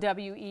to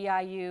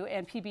WEIU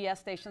and PBS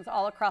stations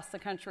all across the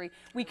country.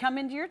 We come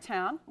into your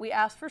town, we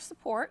ask for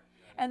support,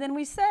 and then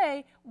we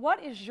say,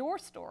 what is your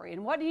story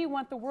and what do you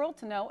want the world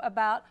to know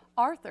about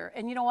Arthur?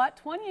 And you know what?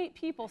 28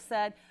 people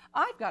said,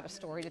 I've got a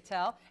story to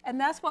tell. And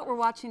that's what we're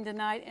watching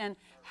tonight, and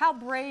how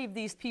brave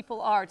these people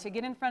are to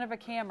get in front of a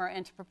camera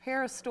and to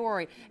prepare a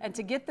story and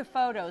to get the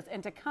photos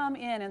and to come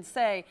in and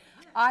say,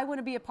 I want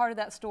to be a part of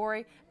that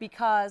story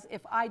because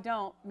if I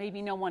don't,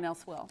 maybe no one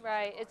else will.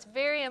 Right. It's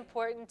very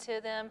important to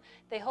them.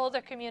 They hold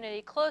their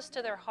community close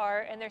to their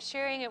heart, and they're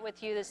sharing it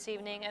with you this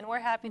evening, and we're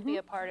happy to be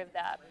a part of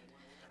that.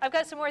 I've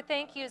got some more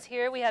thank yous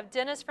here. We have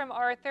Dennis from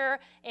Arthur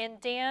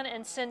and Dan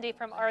and Cindy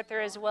from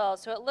Arthur as well.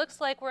 So it looks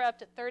like we're up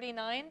to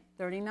 39.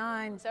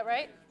 39. Is that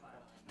right?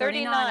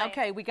 39.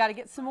 Okay, we got to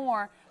get some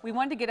more. We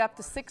wanted to get up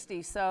to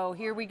 60, so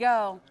here we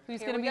go.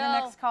 Who's going to be the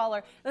next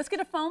caller? Let's get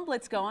a phone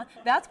blitz going.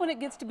 That's when it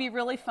gets to be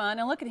really fun.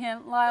 And look at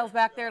him. Lyle's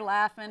back there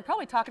laughing,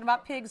 probably talking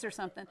about pigs or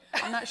something.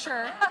 I'm not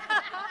sure.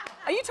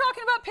 Are you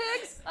talking about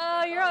pigs?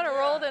 Oh, you're on a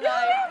roll tonight.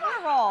 Yeah, you're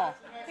on a roll.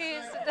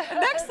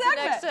 Next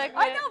segment.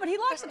 I know, but he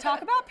likes to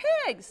talk about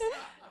pigs.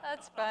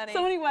 That's funny.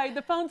 So anyway,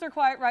 the phones are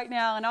quiet right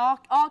now, and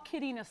all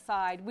kidding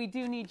aside, we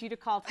do need you to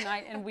call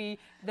tonight, and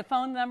the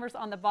phone number's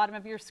on the bottom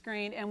of your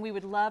screen, and we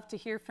would love to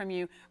hear from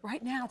you.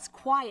 Right now, it's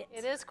quiet.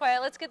 It is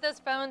quiet. Let's get those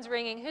phones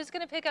ringing. Who's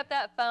going to pick up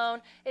that phone?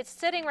 It's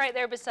sitting right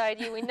there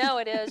beside you. We know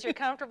it is. You're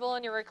comfortable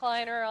in your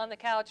recliner, on the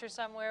couch, or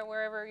somewhere,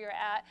 wherever you're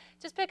at.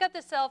 Just pick up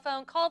the cell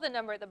phone, call the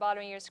number at the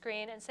bottom of your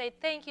screen, and say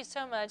thank you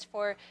so much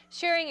for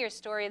sharing your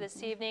story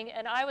this evening,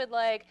 and I would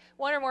like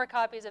one or more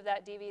copies of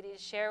that DVD to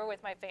share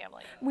with my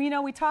family. Well, you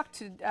know, we talked talked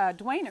to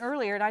Dwayne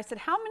earlier, and I said,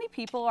 how many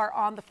people are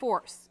on the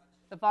force?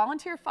 The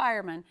volunteer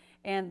firemen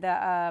and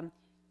the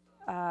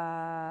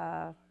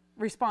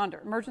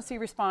emergency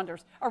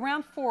responders,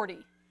 around 40.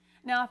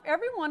 Now, if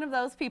every one of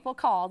those people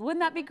called,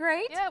 wouldn't that be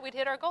great? Yeah, we'd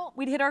hit our goal.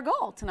 We'd hit our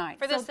goal tonight.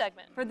 For this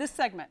segment. For this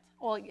segment.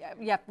 Well,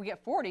 yeah, if we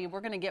get 40,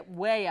 we're going to get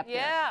way up there.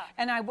 Yeah.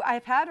 And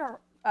I've had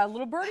a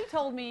little birdie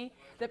told me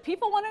that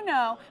people want to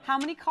know how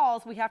many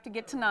calls we have to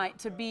get tonight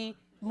to be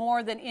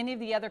more than any of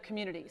the other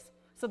communities.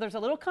 So there's a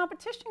little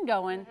competition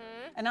going,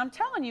 and I'm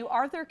telling you,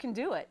 Arthur can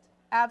do it.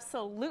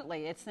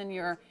 Absolutely, it's in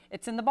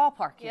the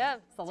ballpark here. Yeah,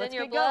 so it's let's in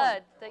your get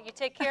blood going. that you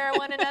take care of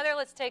one another.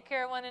 Let's take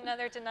care of one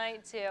another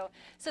tonight too.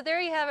 So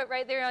there you have it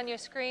right there on your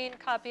screen.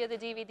 Copy of the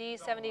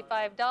DVD,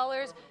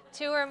 $75.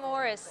 2 or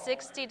more is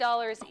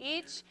 $60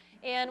 each.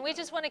 And we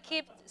just want to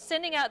keep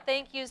sending out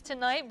thank yous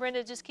tonight.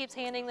 Brenda just keeps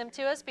handing them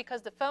to us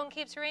because the phone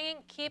keeps ringing.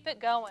 Keep it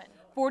going.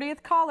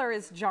 40th caller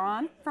is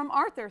John from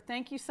Arthur.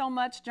 Thank you so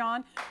much,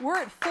 John. We're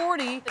at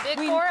 40. The big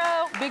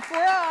 4-0. Big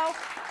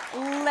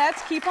 4-0.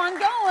 Let's keep on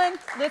going.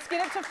 Let's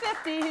get it to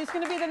 50. Who's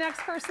going to be the next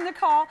person to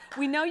call?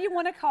 We know you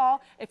want to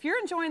call. If you're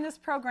enjoying this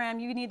program,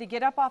 you need to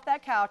get up off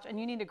that couch and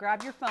you need to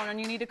grab your phone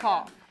and you need to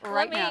call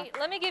right now.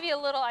 Let me give you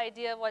a little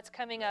idea of what's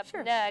coming up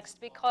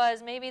next,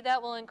 because maybe that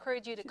will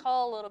encourage you to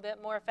call a little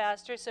bit more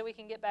faster so we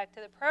can get back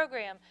to the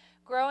program.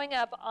 Growing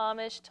up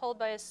Amish, told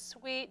by a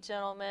sweet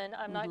gentleman,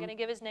 I'm not going to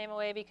give his name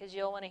away because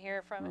you'll want to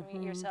hear from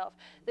him yourself.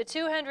 The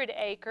 200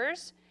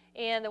 Acres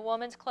and the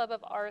Women's Club of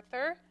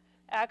Arthur,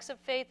 Acts of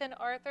Faith in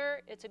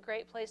Arthur. It's a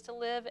great place to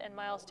live, and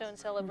milestone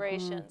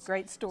celebrations.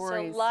 Great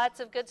stories. So lots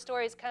of good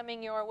stories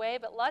coming your way,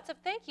 but lots of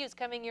thank yous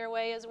coming your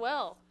way as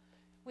well.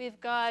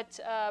 We've got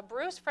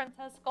Bruce from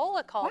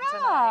Tuscola called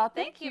tonight.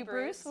 Thank you,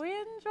 Bruce. We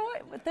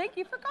enjoy it. Thank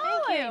you for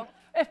calling. Thank you.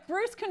 If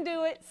Bruce can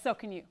do it, so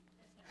can you.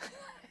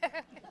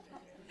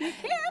 He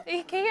can.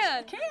 He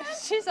can.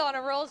 She's on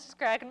a roll. She's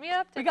cracking me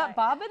up tonight. We got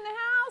Bob in the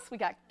house. We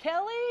got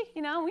Kelly.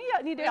 You know, we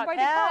need everybody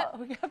to call.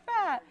 We got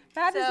Pat.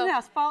 Pat is in the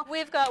house.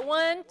 We've got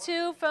 1,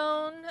 2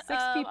 phone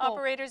 6 people.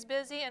 operators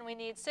busy, and we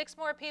need 6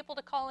 more people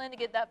to call in to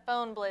get that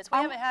phone blitz. We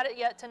haven't had it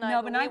yet tonight,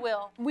 but we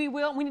will. We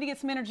will. We need to get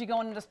some energy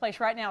going in this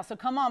place right now. So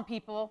come on,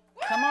 people.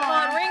 Come on. Come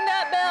on, ring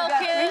that bell,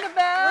 Kent. Ring the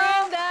bell.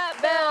 Ring that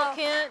bell,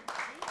 Kent.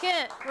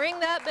 Kent, ring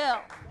that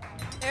bell.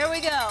 There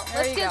we go.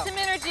 Let's get some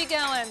energy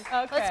going.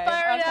 Okay, let's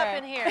fire it up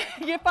in here.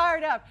 Get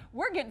fired up.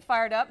 We're getting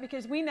fired up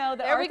because we know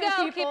that Arthur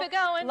people keep it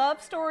going. Love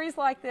stories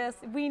like this.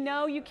 We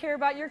know you care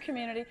about your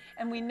community,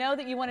 and we know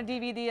that you want a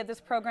DVD of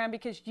this program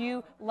because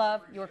you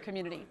love your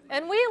community.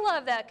 And we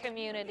love that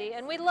community,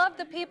 and we love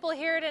the people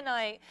here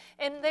tonight,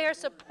 and they are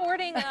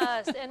supporting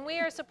us, and we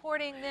are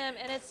supporting them,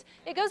 and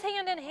it goes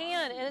hand in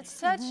hand, and it's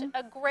such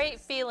a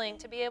great feeling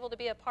to be able to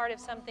be a part of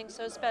something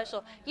so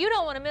special. You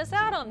don't want to miss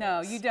out on this.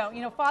 No, you don't.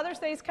 You know, Father's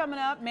Day is coming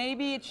up.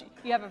 Maybe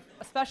you have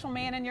a special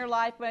man in your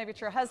life. Maybe it's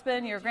your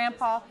husband, your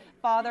grandpa,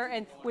 father,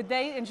 and would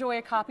they enjoy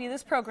a copy of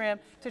this program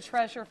to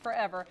treasure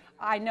forever?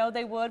 I know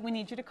they would. We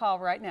need you to call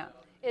right now.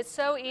 It's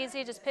so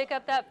easy. Just pick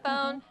up that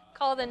phone,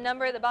 call the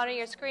number at the bottom of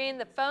your screen.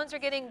 The phones are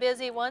getting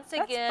busy once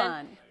again. That's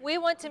fun. We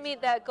want to meet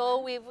that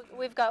goal.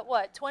 We've got,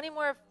 what, 20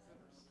 more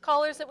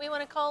callers that we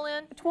want to call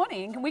in?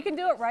 20. We can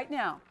do it right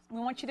now. We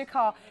want you to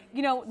call.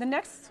 You know, the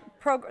next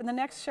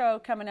show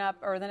coming up,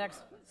 or the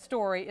next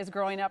story, is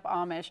Growing Up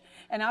Amish.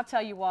 And I'll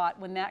tell you what,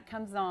 when that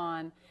comes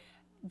on,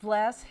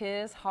 bless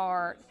his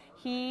heart.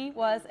 He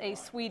was a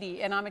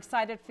sweetie, and I'm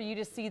excited for you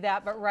to see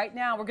that. But right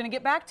now, we're going to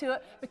get back to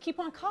it, but keep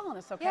on calling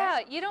us, okay? Yeah,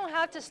 you don't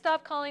have to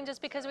stop calling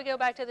just because we go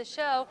back to the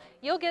show.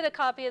 You'll get a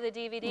copy of the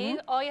DVD.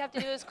 All you have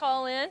to do is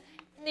call in,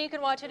 and you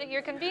can watch it at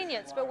your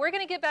convenience. But we're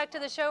going to get back to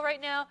the show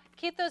right now.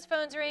 Keep those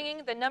phones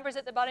ringing. The number's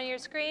at the bottom of your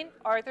screen.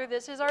 Arthur,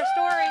 this is our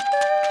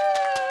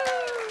story.